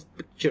 sets of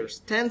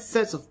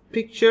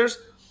pictures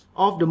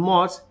of the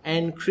mods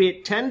and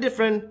create 10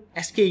 different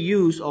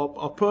SKUs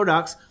or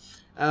products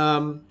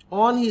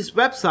on his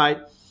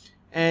website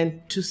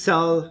and to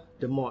sell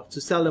the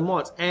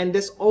mods. And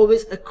there's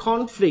always a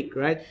conflict,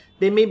 right?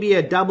 There may be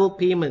a double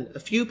payment. A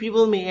few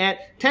people may add,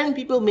 10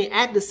 people may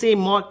add the same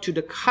mod to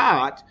the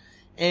cart,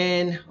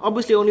 and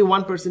obviously only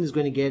one person is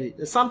going to get it.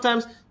 And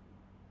sometimes,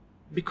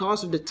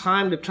 because of the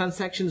time the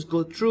transactions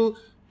go through,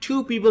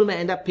 2 people may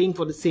end up paying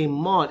for the same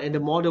mod, and the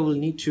modder will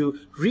need to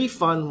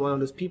refund one of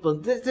those people.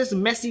 There's a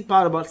messy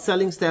part about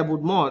selling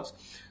stabwood mods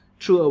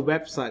through a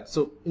website.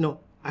 So,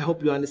 I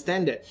hope you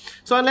understand that.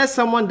 So unless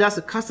someone does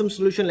a custom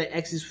solution like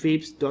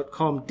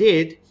axisvapes.com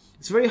did,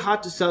 it's very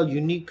hard to sell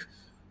unique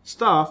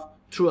stuff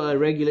through a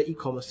regular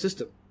e-commerce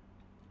system.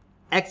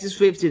 Axis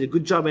Vapes did a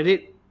good job at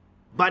it,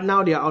 but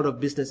now they are out of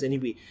business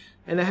anyway.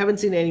 And I haven't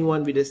seen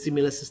anyone with a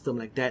similar system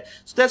like that.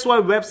 So that's why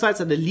websites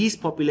are the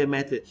least popular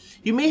method.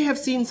 You may have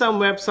seen some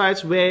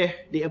websites where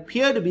they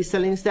appear to be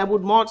selling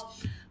stabwood mods,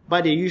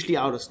 but they're usually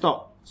out of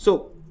stock.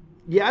 So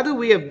the other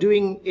way of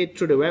doing it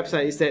through the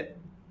website is that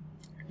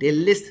they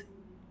list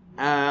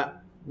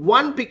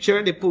one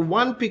picture, they put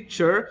one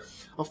picture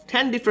of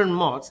 10 different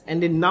mods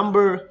and they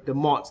number the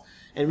mods.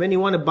 And when you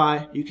want to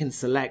buy, you can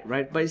select,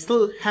 right? But it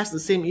still has the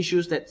same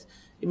issues that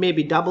it may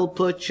be double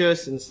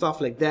purchase and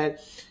stuff like that,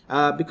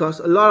 because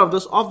a lot of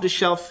those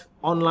off-the-shelf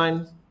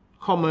online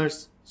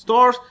commerce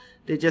stores,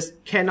 they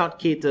just cannot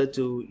cater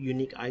to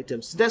unique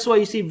items. So that's why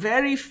you see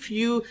very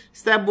few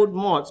stabwood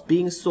mods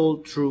being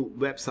sold through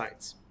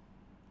websites.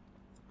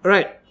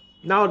 Alright,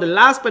 now the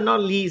last but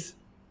not least,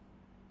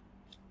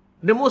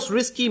 the most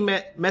risky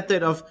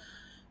method of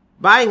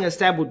buying a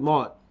stabwood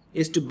mod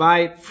is to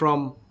buy it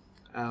from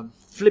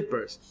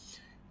flippers.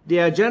 They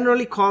are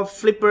generally called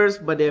flippers,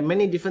 but there are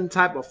many different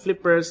types of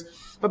flippers.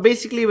 But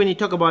basically, when you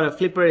talk about a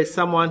flipper, it's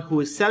someone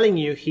who is selling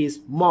you his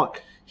mod,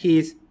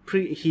 his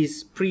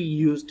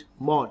pre-used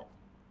mod.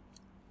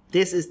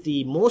 This is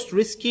the most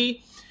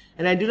risky,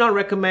 and I do not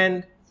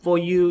recommend for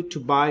you to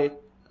buy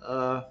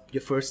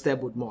your first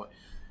stabwood mod.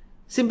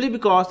 Simply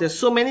because there's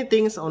so many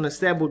things on a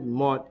stabwood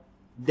mod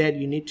that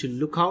you need to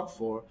look out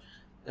for,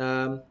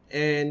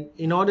 and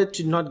in order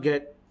to not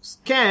get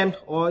scammed,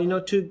 or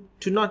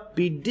to not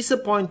be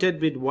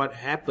disappointed with what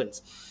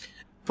happens.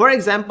 For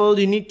example,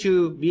 you need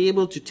to be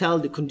able to tell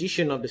the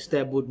condition of the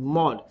stabwood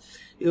mod,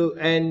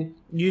 and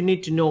you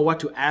need to know what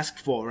to ask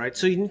for, right?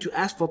 So you need to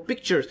ask for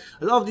pictures.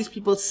 A lot of these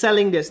people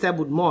selling their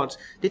stabwood mods,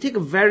 they take a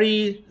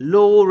very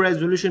low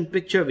resolution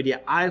picture with their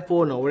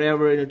iPhone or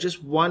whatever,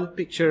 just one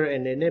picture,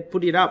 and then they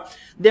put it up.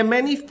 There are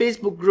many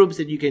Facebook groups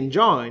that you can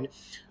join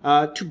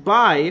to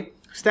buy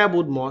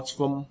stabwood mods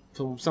from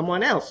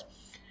someone else.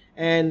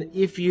 And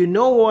if you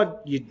know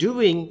what you're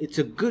doing, it's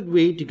a good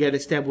way to get a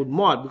stabwood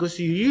mod, because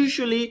you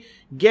usually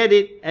get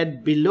it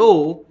at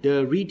below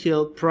the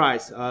retail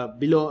price,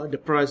 below the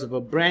price of a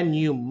brand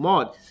new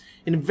mod.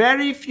 In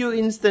very few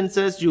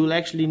instances, you will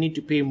actually need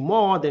to pay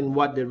more than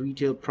what the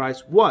retail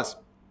price was.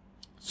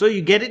 So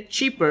you get it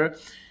cheaper,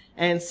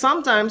 and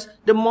sometimes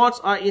the mods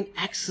are in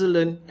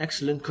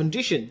excellent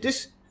condition.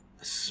 This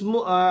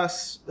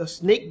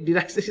snake, did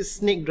I say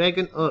snake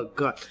dragon? Oh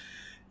god.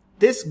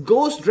 This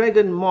ghost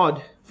dragon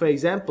mod, for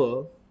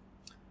example,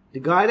 the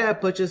guy that I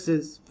purchased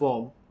this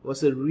from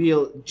was a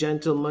real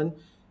gentleman.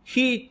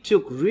 He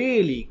took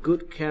really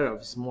good care of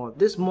his mod.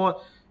 This mod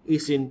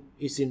is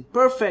in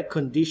perfect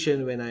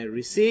condition when I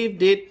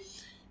received it,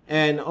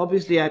 and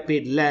obviously I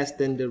paid less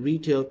than the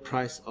retail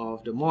price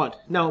of the mod.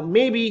 Now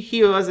maybe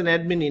he was an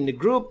admin in the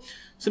group,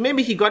 so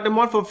maybe he got the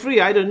mod for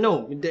free. I don't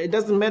know. It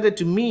doesn't matter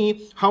to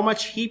me how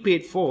much he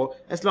paid for,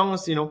 as long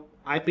as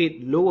I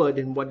paid lower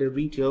than what the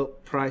retail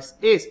price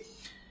is.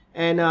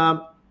 And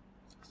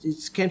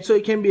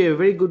it can be a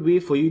very good way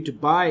for you to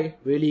buy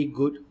really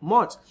good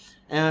mods,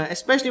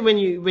 especially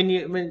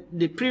when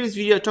the previous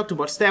video I talked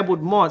about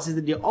stabwood mods, is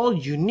that they're all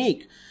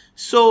unique.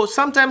 So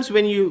sometimes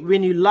when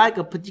you like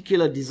a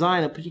particular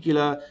design, a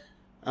particular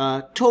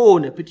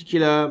tone, a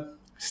particular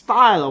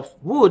style of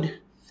wood,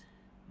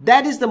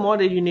 that is the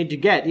mod that you need to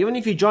get. Even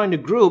if you join the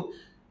group,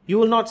 you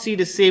will not see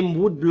the same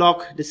wood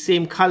block, the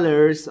same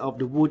colors of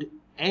the wood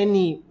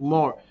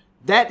anymore.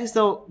 That is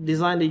the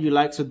design that you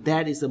like, so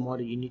that is the mod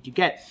that you need to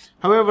get.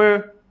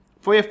 However,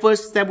 for your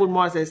first stabwood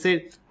mod, as I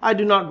said, I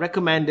do not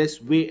recommend this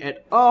way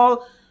at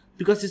all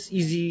because it's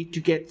easy to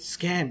get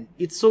scammed.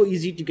 It's so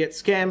easy to get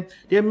scammed.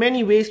 There are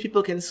many ways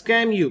people can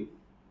scam you.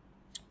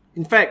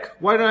 In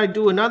fact, why don't I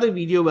do another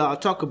video where I'll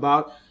talk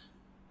about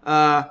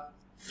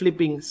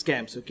flipping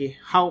scams, okay?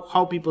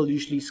 How people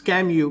usually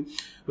scam you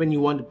when you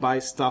want to buy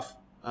stuff,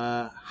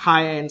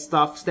 high-end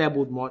stuff,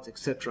 stabwood mods,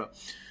 etc.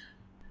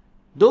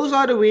 Those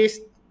are the ways,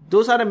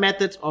 those are the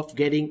methods of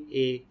getting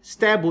a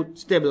stabwood,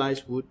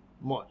 stabilized wood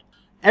mod.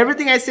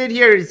 Everything I said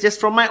here is just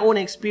from my own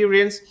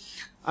experience.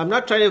 I'm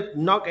not trying to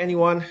knock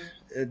anyone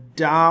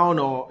down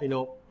or, you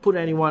know, put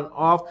anyone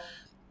off.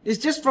 It's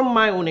just from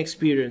my own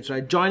experience,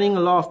 right? Joining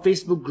a lot of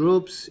Facebook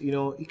groups, you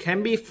know, it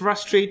can be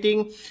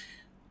frustrating.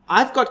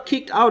 I've got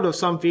kicked out of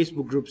some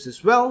Facebook groups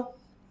as well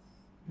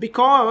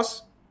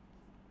because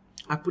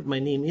I put my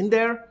name in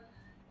there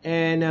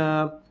and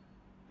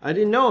I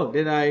didn't know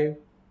that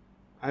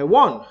I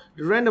won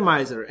the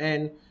randomizer,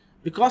 and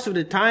because of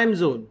the time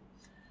zone,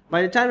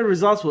 by the time the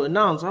results were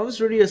announced, I was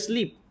already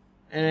asleep,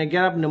 and I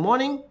get up in the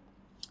morning,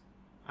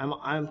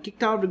 I'm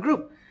kicked out of the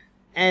group,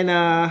 and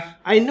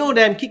I know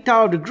that I'm kicked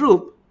out of the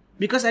group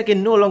because I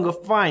can no longer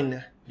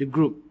find the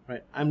group,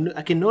 right?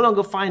 I can no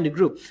longer find the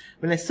group.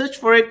 When I search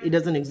for it, it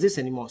doesn't exist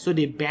anymore. So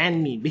they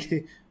banned me,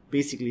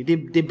 basically.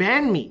 They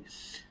banned me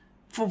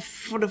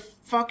for the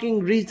fucking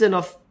reason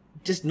of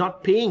just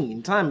not paying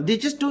in time. They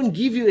just don't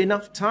give you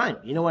enough time.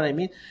 You know what I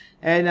mean?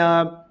 And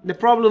the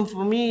problem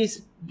for me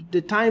is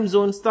the time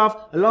zone stuff.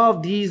 A lot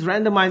of these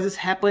randomizers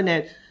happen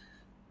at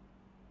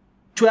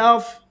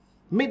 12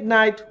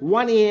 midnight,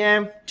 1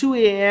 a.m., 2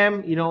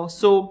 a.m., you know.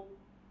 So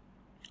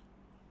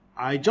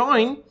I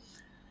join,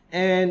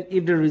 and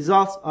if the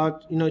results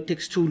are, you know, it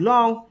takes too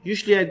long,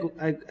 usually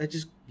I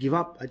just give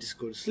up. I just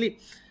go to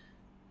sleep.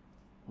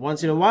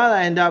 Once in a while,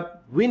 I end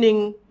up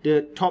winning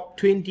the top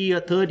 20 or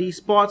 30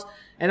 spots,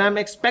 and I'm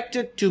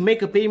expected to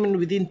make a payment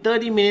within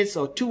 30 minutes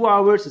or 2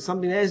 hours or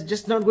something. That is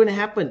just not going to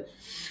happen.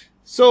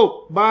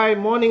 So by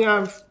morning,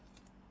 I'm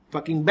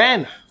fucking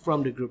banned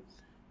from the group.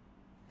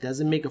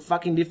 Doesn't make a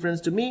fucking difference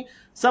to me.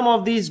 Some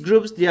of these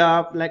groups, they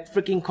are like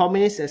freaking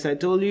communists, as I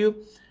told you.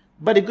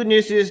 But the good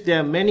news is there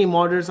are many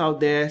modders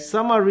out there.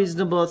 Some are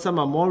reasonable, some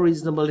are more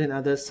reasonable than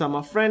others. Some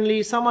are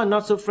friendly, some are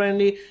not so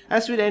friendly.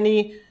 As with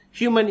any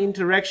human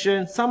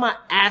interaction, some are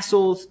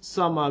assholes,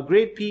 some are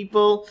great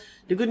people.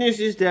 The good news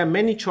is there are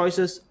many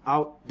choices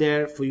out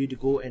there for you to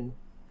go and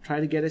try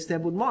to get a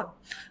stabwood mod.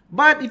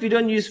 But if you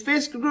don't use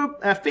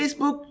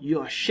Facebook, you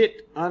are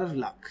shit out of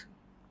luck.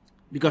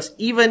 Because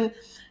even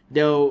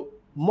the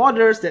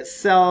modders that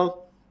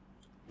sell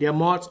their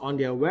mods on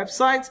their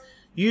websites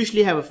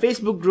usually have a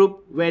Facebook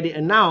group where they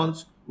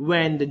announce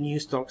when the new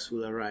stocks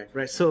will arrive,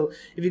 right? So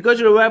if you go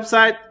to the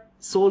website,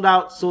 sold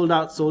out, sold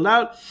out, sold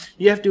out,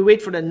 you have to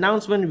wait for the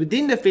announcement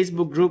within the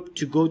Facebook group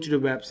to go to the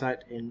website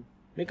and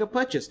make a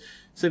purchase.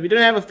 So if you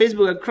don't have a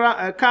Facebook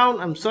account,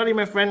 I'm sorry,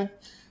 my friend,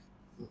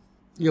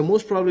 you're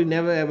most probably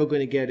never ever going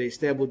to get a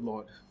stabwood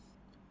mod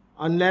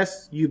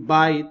unless you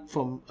buy it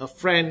from a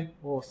friend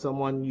or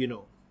someone you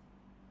know.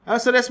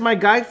 So that's my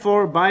guide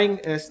for buying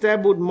a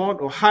stabwood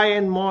mod or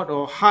high-end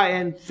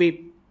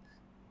vape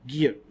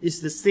gear. It's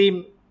the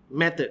same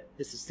method.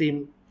 It's the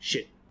same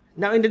shit.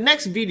 Now in the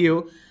next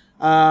video,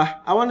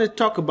 I want to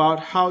talk about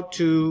how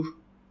to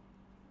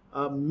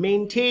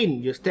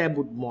maintain your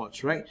stabwood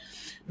mods, right?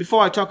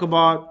 Before I talk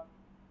about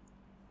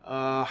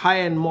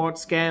high-end mod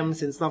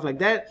scams and stuff like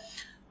that,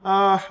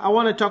 I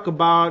want to talk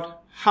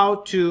about how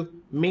to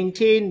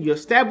maintain your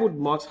stabwood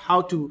mods,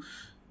 how to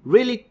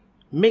really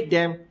make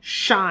them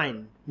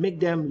shine,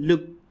 make them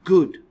look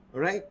good.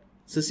 Alright?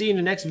 So see you in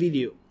the next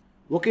video.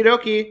 Okie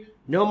dokie,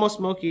 no more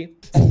smoky.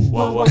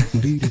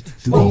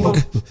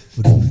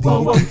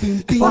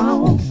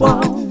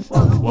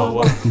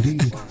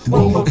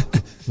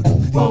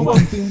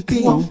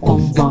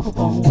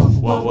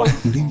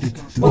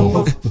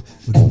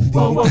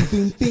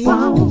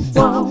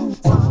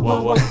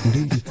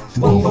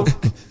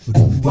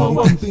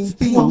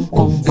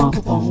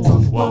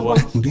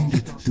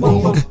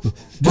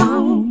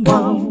 Down,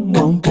 down,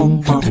 down,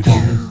 down, down,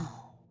 down.